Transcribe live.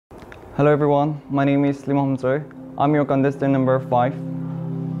Hello everyone, my name is Limha Humtsoe. I'm your contestant number 5.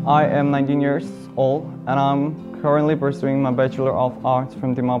 I am 19 years old and I'm currently pursuing my Bachelor of Arts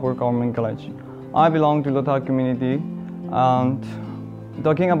from Dimapur Government College. I belong to Lotha community, and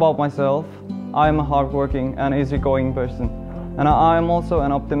talking about myself, I am a hardworking and easygoing person. And I am also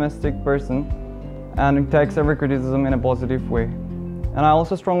an optimistic person and takes every criticism in a positive way. And I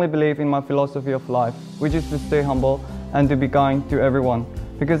also strongly believe in my philosophy of life, which is to stay humble and to be kind to everyone,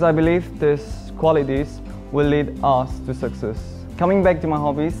 because I believe these qualities will lead us to success. Coming back to my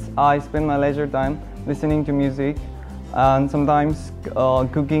hobbies, I spend my leisure time listening to music and sometimes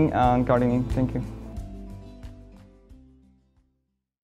cooking and gardening. Thank you.